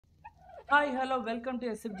Hi hello welcome to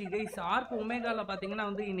SFG guys. Arc ஒமேகாவில் பார்த்தீங்கன்னா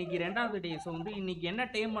இன்னைக்கு 2வது டே. ஸோ இன்னைக்கு என்ன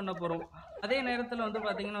டேம் பண்ண போகிறோம், அதே நேரத்தில்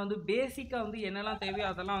பார்த்தீங்கன்னா பேசிக்காக என்னெல்லாம் தேவையோ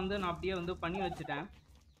அதெல்லாம் நான் அப்படியே பண்ணி வச்சுட்டேன்.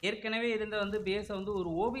 ஏற்கனவே இருந்த பேஸை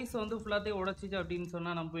ஒரு ஓபிஸ் ஃபுல்லாத்தையும் உடச்சிச்சு அப்படின்னு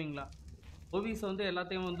சொன்னால் நம்புவீங்களா? ஓபிஸ்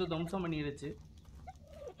எல்லாத்தையும் துவம்சம் பண்ணிடுச்சு.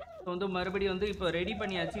 ஸோ மறுபடியும் இப்போ ரெடி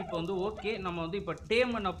பண்ணியாச்சு. இப்போ ஓகே, நம்ம இப்போ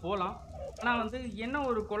டேம் பண்ண போகலாம். ஆனால் என்ன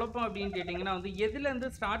ஒரு குழப்பம் அப்படின்னு கேட்டிங்கன்னா எதுலேருந்து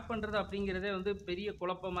ஸ்டார்ட் பண்ணுறது அப்படிங்கிறதே பெரிய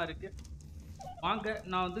குழப்பமாக இருக்குது. வாங்க,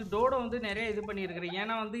 நான் டோடோ நிறைய இது பண்ணியிருக்கிறேன்.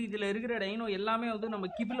 ஏன்னா இதில் இருக்கிற டைனோ எல்லாமே நம்ம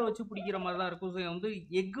கிபில் வச்சு பிடிக்கிற மாதிரி தான் இருக்கும். ஸோ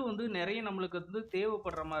எக்கு நிறைய நம்மளுக்கு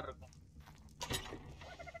தேவைப்படுற மாதிரி இருக்கும்.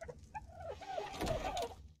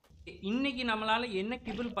 இன்னைக்கு நம்மளால் என்ன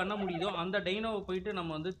கிபில் பண்ண முடியுதோ அந்த டைனோவை போயிட்டு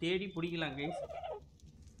நம்ம தேடி பிடிக்கலாம் கைஸ்.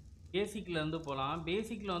 பேசிக்கில் போகலாம்.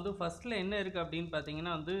 பேசிக்கில் ஃபஸ்ட்டில் என்ன இருக்குது அப்படின்னு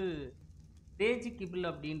பார்த்தீங்கன்னா ரேஜ் கிபிள்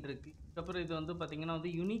அப்படின்னு இருக்குது. அதுக்கப்புறம் இது பார்த்தீங்கன்னா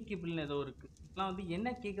யூனிக் கிபிள்னு ஏதோ இருக்குது. இதெல்லாம் என்ன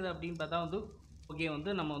கேட்குது அப்படின்னு பார்த்தா ஓகே,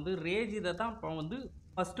 நம்ம ரேஜ் இதை தான் இப்போ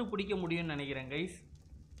ஃபஸ்ட்டு பிடிக்க முடியும்னு நினைக்கிறேன் கைஸ்.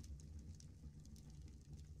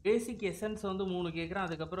 பேசிக் எசன்ஸ் 3 கேட்குறான்.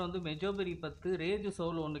 அதுக்கப்புறம் மெஜோபெரி 10, ரேஜ்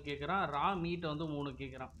சோல் 1 கேட்குறான், ரா மீட் 3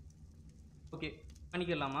 கேட்குறான். ஓகே,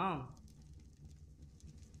 பண்ணிக்கலாமா?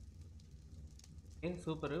 ஓகே,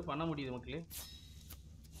 சூப்பரு, பண்ண முடியுது மக்களே.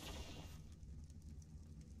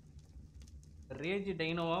 ரேஜ்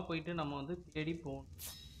டைனோவாக போயிட்டு நம்ம தேடி போகணும்.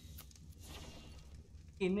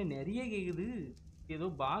 என்ன நிறைய கேட்குது, ஏதோ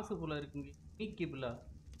பாக்ஸு போல் இருக்குங்க. கேபிளா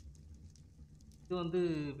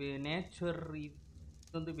இது நேச்சர்,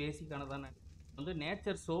 இது பேசிக்கானதானே.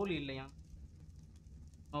 நேச்சர் சோல் இல்லையா?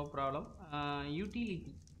 No problem.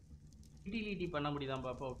 யூட்டிலிட்டி பண்ண முடியுதான்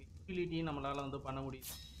பாப்பா. ஓகே, யூட்டிலிட்டி நம்மளால் பண்ண முடியும்.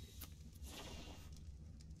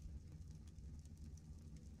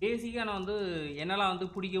 பேசிக்காக நான்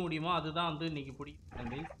என்னெல்லாம் பிடிக்க முடியுமோ அதுதான் இன்னைக்கு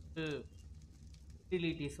பிடிக்கும்.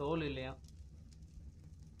 யூட்டிலிட்டி சோல் இல்லையா?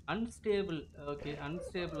 அன்ஸ்டேபிள். ஓகே,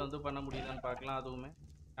 அன்ஸ்டேபிள் பண்ண முடியுதான்னு பார்க்கலாம். அதுவுமே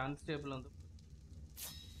அன்ஸ்டேபிள்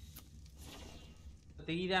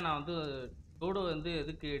தெரியுதா? நான் டோடோ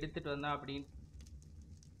எதுக்கு எடுத்துகிட்டு வந்தேன் அப்படின்னு.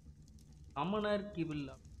 சமனர் கிபிள்.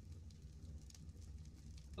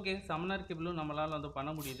 ஓகே, சமனர் கிபிளும் நம்மளால்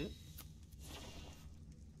பண்ண முடியுது.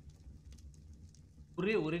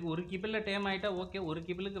 ஒரு கிபிளில் டேம் ஆகிட்டா ஓகே. ஒரு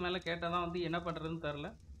கிபிளுக்கு மேலே கேட்டால் தான் என்ன பண்ணுறதுன்னு தெரில.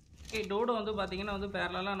 ஓகே, டோடோ பார்த்தீங்கன்னா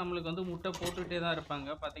பேரலாக நம்மளுக்கு முட்டை போட்டுகிட்டே தான் இருப்பாங்க.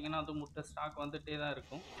 பார்த்தீங்கன்னா முட்டை ஸ்டாக் வந்துகிட்டே தான்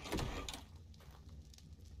இருக்கும்.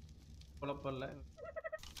 குழப்பம் இல்லை.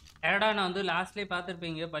 டேடானை லாஸ்ட்லேயே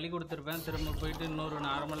பார்த்துருப்பீங்க, பலி கொடுத்துருப்பேன். திரும்ப போயிட்டு இன்னொரு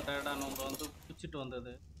நார்மல் டேடானை பிடிச்சிட்டு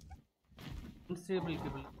வந்தது. Unstable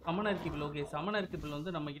kibble, சமனர் kibble. Okay, சமனர் kibble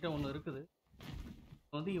நம்மக்கிட்ட ஒன்று இருக்குது.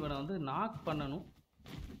 இவனை நாக் பண்ணணும்.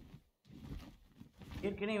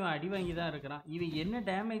 ஏற்கனவே இவன் அடி வாங்கி தான் இருக்கிறான். இவன் என்ன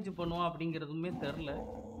டேமேஜ் பண்ணுவான் அப்படிங்கிறதுமே தெரில.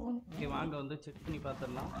 ஓகே, வாங்க செக் பண்ணி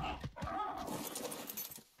பார்த்துடலாம்.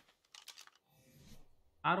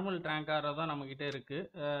 நார்மல் ட்ராங்கார தான் நம்மக்கிட்ட இருக்குது.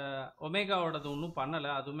 ஒமேகாவோடது ஒன்றும்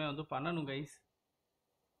பண்ணலை. அதுவுமே பண்ணணும் கைஸ்.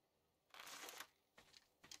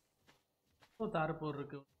 தாறுப்போர்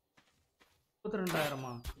இருக்கு.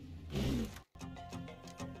 32,000மா?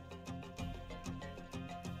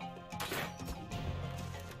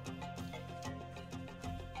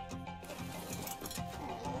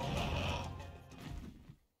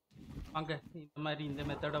 வாங்க, இந்த மாதிரி இந்த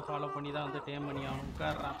மெத்தடை ஃபாலோ பண்ணி தான் டேம் பண்ணி அவன்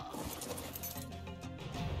உட்காடுறான்.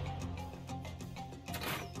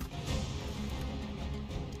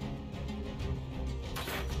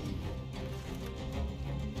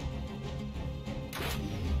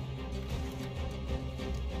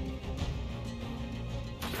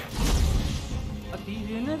 அது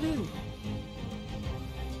இது என்னது?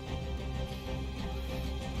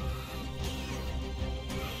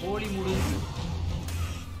 கோழி முடிஞ்சு.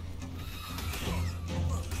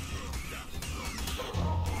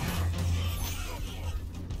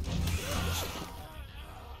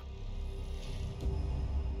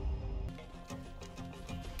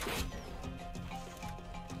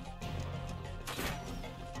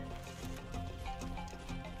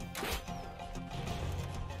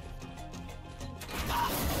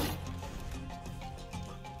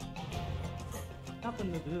 என்ன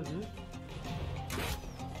பண்ணுது அது?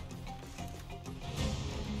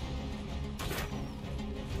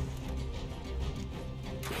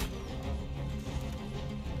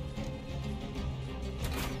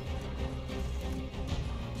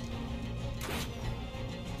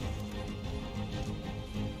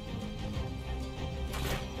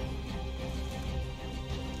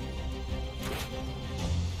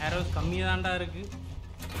 ஆரோஸ் கம்மியாக தான்டா இருக்கு.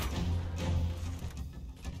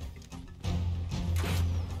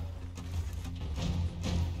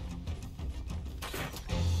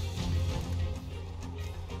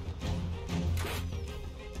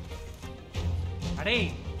 அடே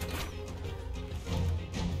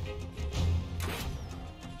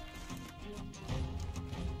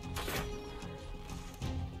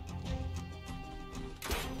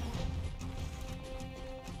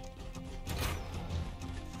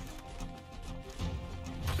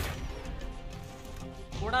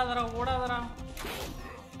ஓடாதரா ஓடாதரா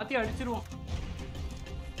அத்தி அடிச்சிருவோம்.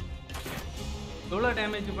 எவ்வளோ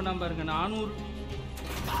டேமேஜ் பண்ணாம பாருங்க 400.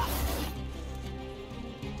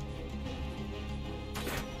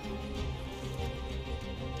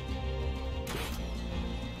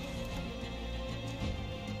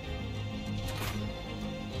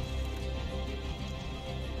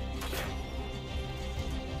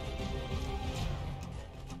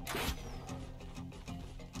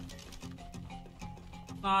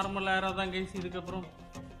 நார்மல் ஏரோ தான் கைஸ். இதுக்கப்புறம்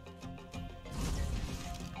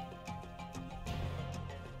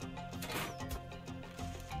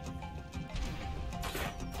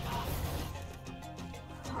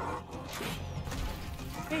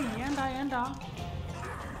ஏண்டா ஏண்டா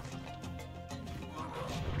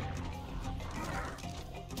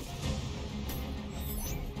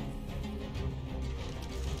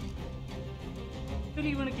சரி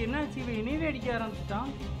இவனுக்கு என்ன ஆச்சு? இவன் இணைவே அடிக்க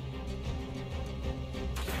ஆரம்பிச்சிட்டான்.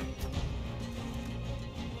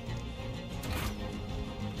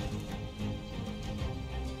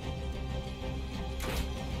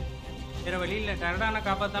 வேற வழி இல்லை, கரடான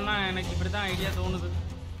காப்பாத்தானா எனக்கு இப்படிதான் ஐடியா தோணுது.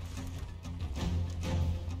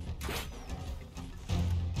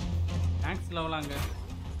 மேக்ஸ் லெவலாங்க.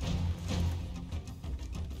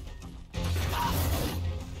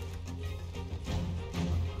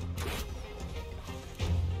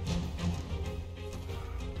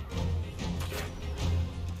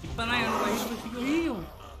 இப்பதான் எனக்கு வயிறு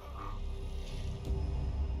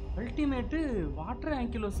அல்டிமேட்டு வாட்டர்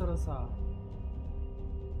ஆங்கிலோசரஸா?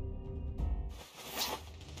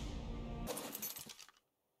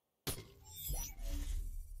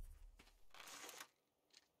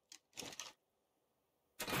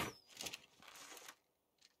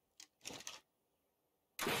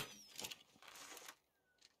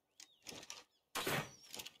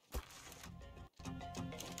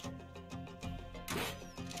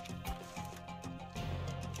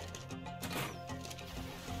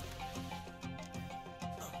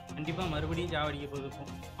 கண்டிப்பா மறுபடியும் ஜாவடிக்க போதுக்கும்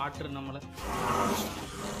ஆற்று நம்மளை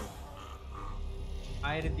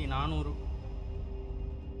 1400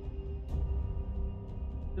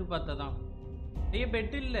 எதிர்பார்த்ததான். ஐய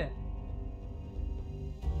பெட் இல்ல.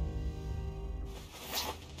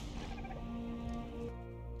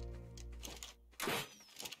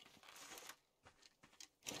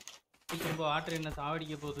 திரும்ப ஆற்று என்ன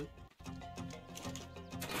சாவடிக்க போகுது.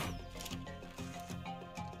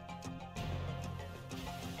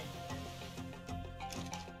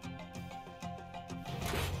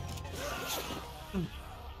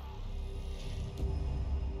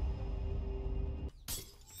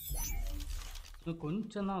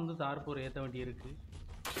 கொஞ்சம் தான் வந்து தார்போர் ஏற்ற வேண்டி இருக்கு.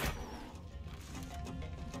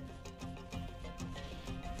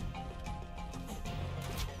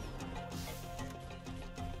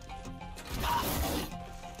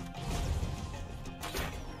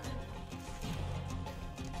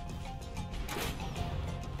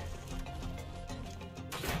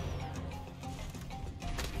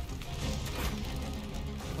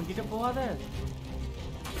 உன்கிட்ட போகாத.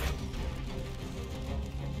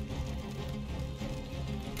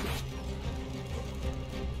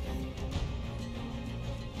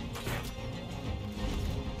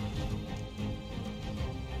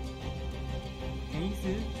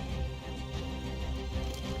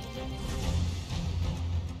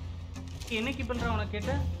 என்ன கிபிள்றா உனக்கு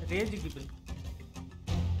கேட்ட? Rage kibble.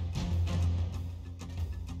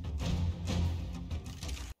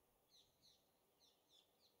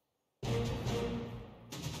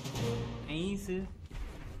 நைஸ்.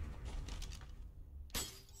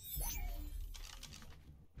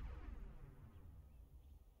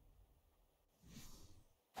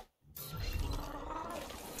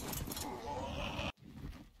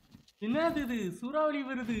 என்னது இது? சூறாவளி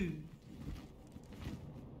வருது.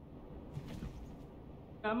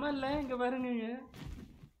 கமல்ல இங்க பாருங்க.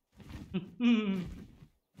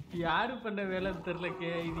 யாரு பண்ண வேலை தெரியல.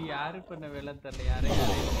 இது யாரு பண்ண வேலை தெரியல. யாரு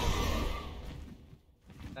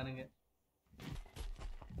தானுங்க.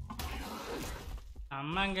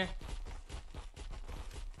 ஆமாங்க,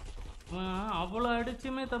 அவ்வளவு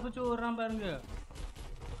அடிச்சுமே தப்பிச்சு ஓடுறான் பாருங்க.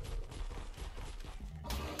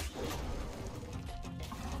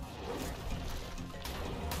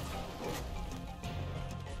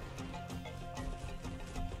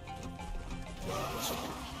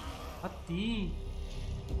 அத்தி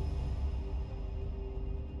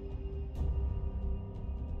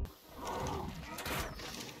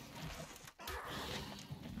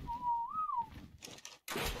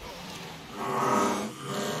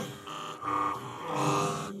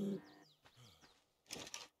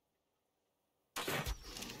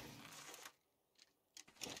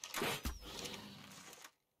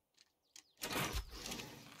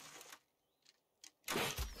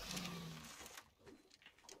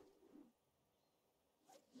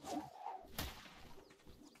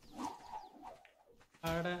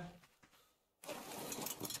அட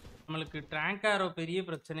நம்மளுக்கு ட்ராங்க் ஆரோ பெரிய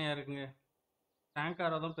பிரச்சனையா இருக்குங்க. ட்ராங்க்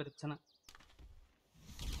ஆரோ தான் பிரச்சனை.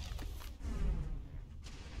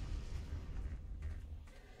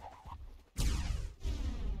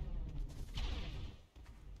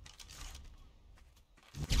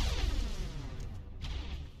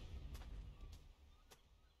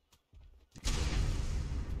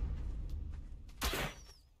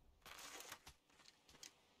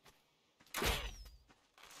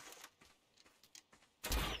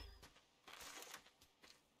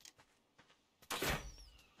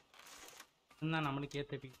 என்ன நம்மளுக்கு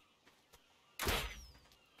ஏத்தப்பி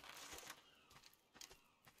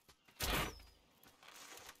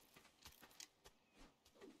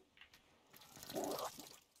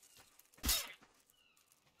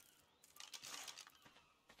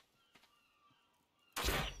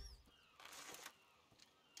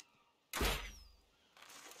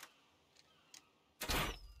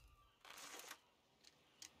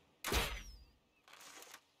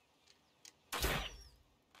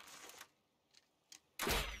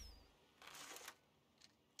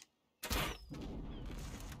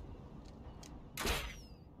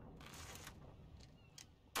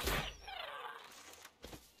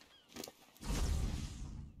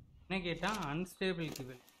என்ன கேட்டா அன்ஸ்டேபிள்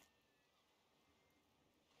கிபிள்.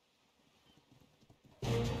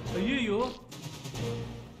 ஐயோ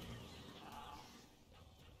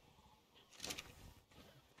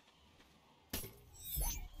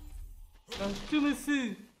ஃபர்ஸ்ட் மிஸ்.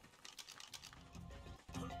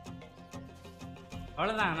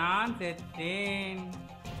 அவ்வளவுதான், நான் செத்தேன்.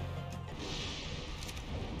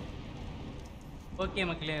 ஓகே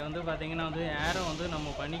மக்களே, வந்து பார்த்தீங்கன்னா வந்து ஏரோ வந்து நம்ம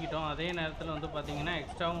பண்ணிக்கிட்டோம். அதே நேரத்தில் வந்து பார்த்தீங்கன்னா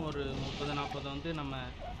எக்ஸ்ட்ராவும் ஒரு 30-40 வந்து நம்ம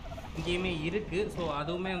இங்கேயுமே இருக்குது. ஸோ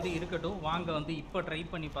அதுவுமே வந்து இருக்கட்டும். வாங்க வந்து இப்போ ட்ரை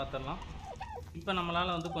பண்ணி பார்த்துடலாம். இப்போ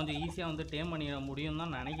நம்மளால் வந்து கொஞ்சம் ஈஸியாக வந்து டேம் பண்ணிட முடியும்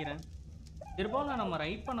தான் நினைக்கிறேன். ஜெர்போவில் நம்ம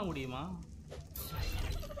ரைட் பண்ண முடியுமா?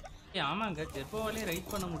 ஆமாங்க, ஜெர்போவாலே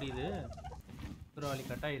ரைட் பண்ண முடியுது. சூறாவளி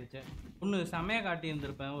கட் ஆயிடுச்சு. ஒன்று செமையாக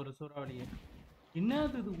காட்டியிருந்திருப்பேன் ஒரு சூறாவளியை.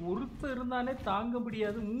 என்னது இது, ஒருத்தர் இருந்தானே தாங்க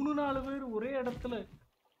முடியாது, 3-4 பேர் ஒரே இடத்துல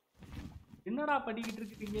என்னடா பண்ணிக்கிட்டு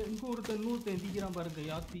இருக்கீங்க? இங்க ஒருத்தர் இன்னொருத்தர் எந்திக்கிறான் பாருங்க,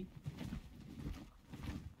 யாத்தி.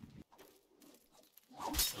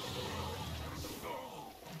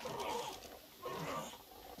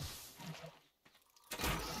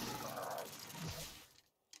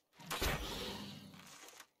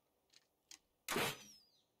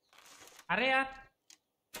 அரையா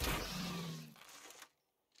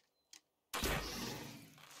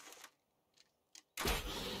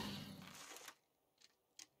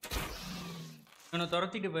இவனை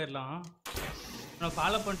துரத்திட்டு போயிடலாம், இவனை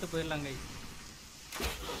ஃபாலோ பண்ணிட்டு போயிடலாங்க.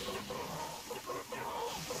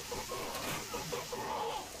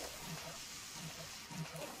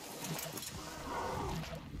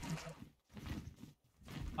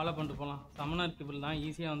 ஃபாலோ பண்ணிட்டு போகலாம். சமணர் கிபிள் தான்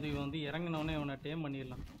ஈஸியாக வந்து இவன் வந்து இறங்கினோடனே இவனை டேம்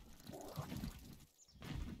பண்ணிடலாம்.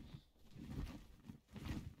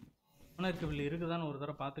 சமணர் கிபிள் இருக்குதான்னு ஒரு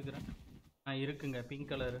தடவை பார்த்துக்கிறேன். இருக்குங்க,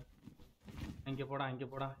 பிங்க் கலரு. அங்கே போடா, அங்கே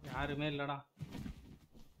போடா, யாருமே இல்லைடா.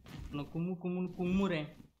 உன்னை கும்முன்னு கும்முறேன்.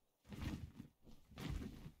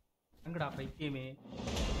 அங்கடா பைத்தியமே,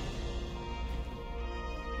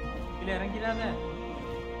 இல்லை இறங்கிறாத.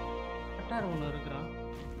 கட்டார் ஒன்று இருக்கிறான்,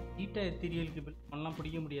 ஈட்டா எத்திரியல் கிபிள், அவனெலாம்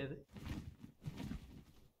பிடிக்க முடியாது.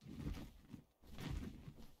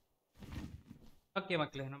 ஓகே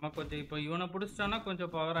மக்களே, நம்ம கொஞ்சம் இப்போ இவனை பிடிச்சிட்டோன்னா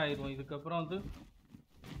கொஞ்சம் பவர் ஆயிடும். இதுக்கப்புறம் வந்து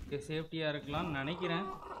சேஃப்டியாக இருக்கலாம்னு நினைக்கிறேன்.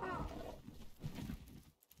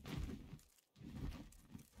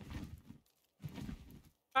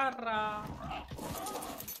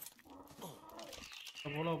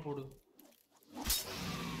 போல போடு.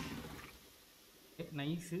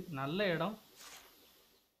 நைஸு, நல்ல இடம்.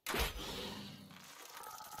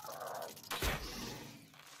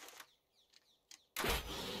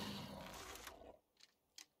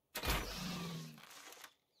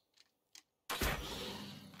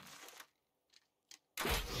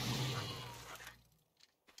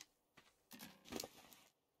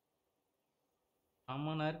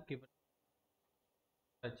 சமணர் கிபிள்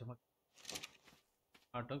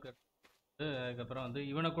ஆட்டும். அதுக்கப்புறம் வந்து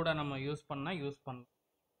இவனை கூட நம்ம யூஸ் பண்ணலாம்.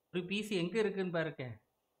 ஒரு பிசி எங்கே இருக்குன்னு பாருங்க.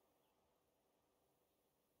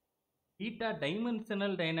 பீட்டா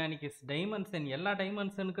டைமென்ஷனல் டைனாமிக்ஸ், டைமென்ஷன் எல்லா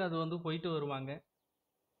டைமென்ஷனுக்கும் அது வந்து போயிட்டு வருவாங்க.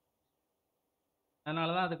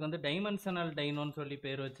 அதனால தான் அதுக்கு வந்து டைமென்ஷனல் டைனோன்னு சொல்லி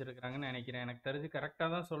பேர் வச்சிருக்கிறாங்கன்னு நினைக்கிறேன். எனக்கு தெரிஞ்சு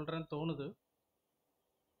கரெக்டாக தான் சொல்கிறேன்னு தோணுது.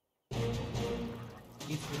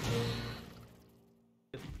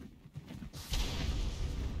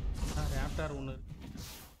 ரேப்டார் ஒன்று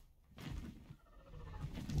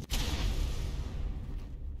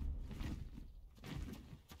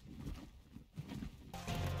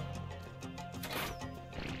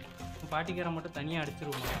பாட்டிக்காரன் மட்டும் தனியாக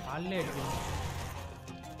அடிச்சிருவோம், காலிலே அடிச்சிருவோம்.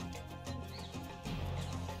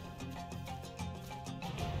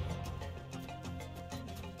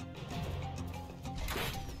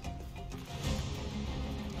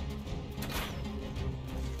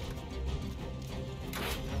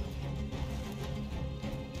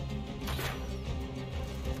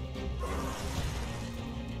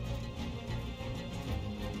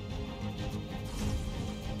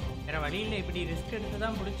 வேற வழி இல்லை, இப்படி ரிஸ்க் எடுத்து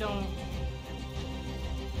தான் பிடிச்சோம்.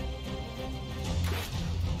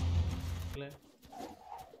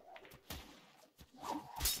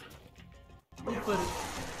 சூப்பர்,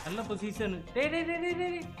 நல்ல பொசிஷன்.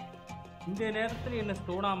 இந்த நேரத்தில் என்ன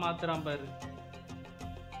ஸ்டோனா மாத்துறான் பாரு.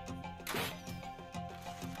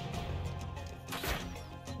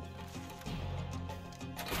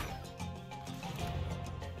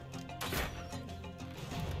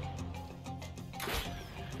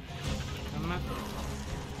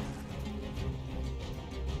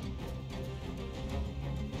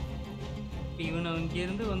 இவனை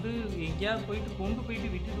இங்கேருந்து வந்து எங்கேயாவது போயிட்டு கொண்டு போயிட்டு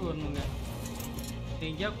விட்டுட்டு வரணுங்க.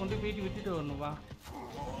 எங்கேயாவது கொண்டு போயிட்டு விட்டுட்டு வரணும். வா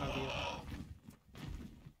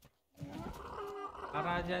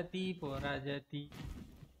ராஜாத்தி போ ராஜாத்தி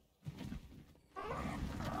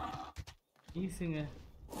ஈஸுங்க.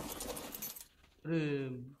 ஒரு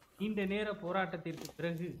நீண்ட நேர போராட்டத்திற்கு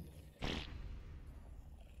பிறகு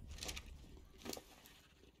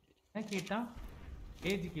என்ன கேட்டான்?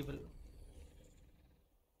 ஏஜ்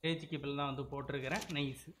கேபிள் தான் வந்து போட்டிருக்கிறேன்.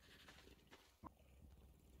 நைஸ்.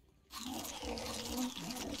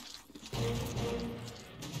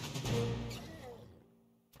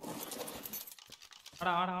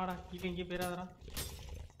 ஆடா ஆடா ஆடா, கீழே இங்கே போயிடாதடா.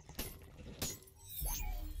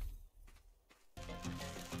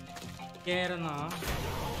 கேரனா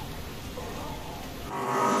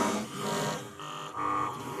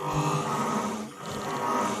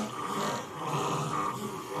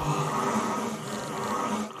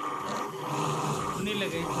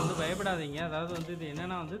ஒன்றும் கைஸ் வந்து பயப்படாதீங்க. அதாவது வந்து இது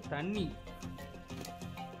என்னன்னா வந்து தண்ணி.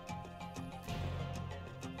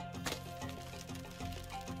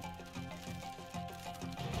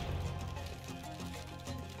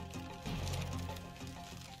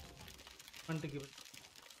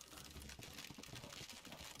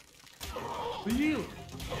 ஐயோ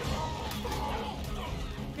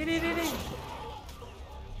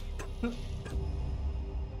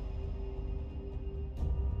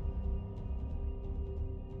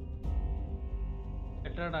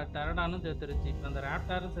டரடானும் செத்துருச்சு. இப்போ அந்த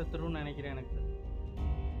ராப்டாரும் செத்துருன்னு நினைக்கிறேன். எனக்கு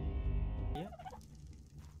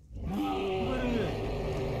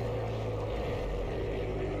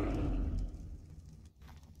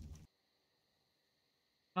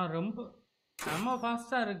ரொம்ப செம்ம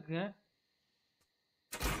ஃபாஸ்டா இருக்கு.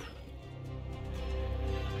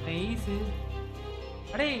 நைஸு.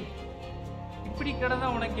 அடே இப்படி கிடந்தா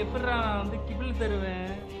உனக்கு எப்படி நான் வந்து கிபிள்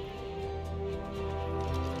தருவேன்?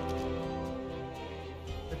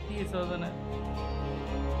 சத்திய சோதனை.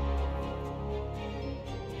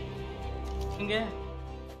 இங்க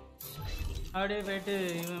அப்படியே போயிட்டு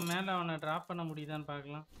இவன் மேல அவனை டிராப் பண்ண முடியுதான்னு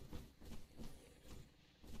பார்க்கலாம்.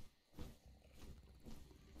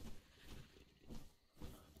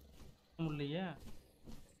 இல்லையா?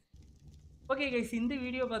 ஓகே கைஸ், இந்த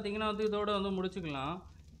வீடியோ பார்த்தீங்கன்னா வந்து இதோட வந்து முடிச்சுக்கலாம்.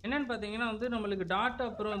 என்னென்னு பார்த்தீங்கன்னா வந்து நம்மளுக்கு டாட்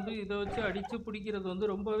அப்புறம் வந்து இதை வச்சு அடித்து பிடிக்கிறது வந்து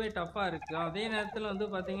ரொம்பவே டஃப்பாக இருக்குது. அதே நேரத்தில் வந்து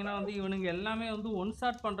பார்த்தீங்கன்னா வந்து இவனுங்க எல்லாமே வந்து ஒன்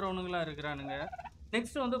ஷாட் பண்ணுறவனுங்களாக இருக்கிறானுங்க.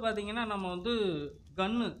 நெக்ஸ்ட் வந்து பார்த்தீங்கன்னா நம்ம வந்து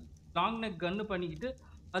கன்னு லாங் நெக் கன்னு பண்ணிக்கிட்டு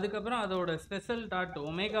அதுக்கப்புறம் அதோட ஸ்பெஷல் டாட்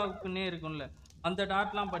ஒமேகாவுக்குன்னே இருக்கும்ல, அந்த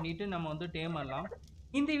டாட்லாம் பண்ணிவிட்டு நம்ம வந்து டேம் பண்ணலாம்.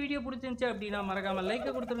 இந்த வீடியோ பிடிச்சிருந்துச்சு அப்படின்னா மறக்காமல் லைக்கை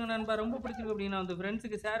கொடுத்துருங்க நண்பா. ரொம்ப பிடிச்சிருக்கு அப்படின்னா வந்து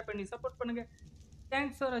ஃப்ரெண்ட்ஸுக்கு ஷேர் பண்ணி சப்போர்ட் பண்ணுங்கள்.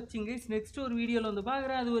 தேங்க்ஸ் ஃபார் வாட்சிங் கைஸ். நெக்ஸ்ட் ஒரு வீடியோவில் வந்து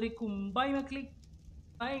பார்க்குறேன். அது வரைக்கும் பாய் மக்களே.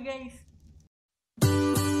 Bye guys.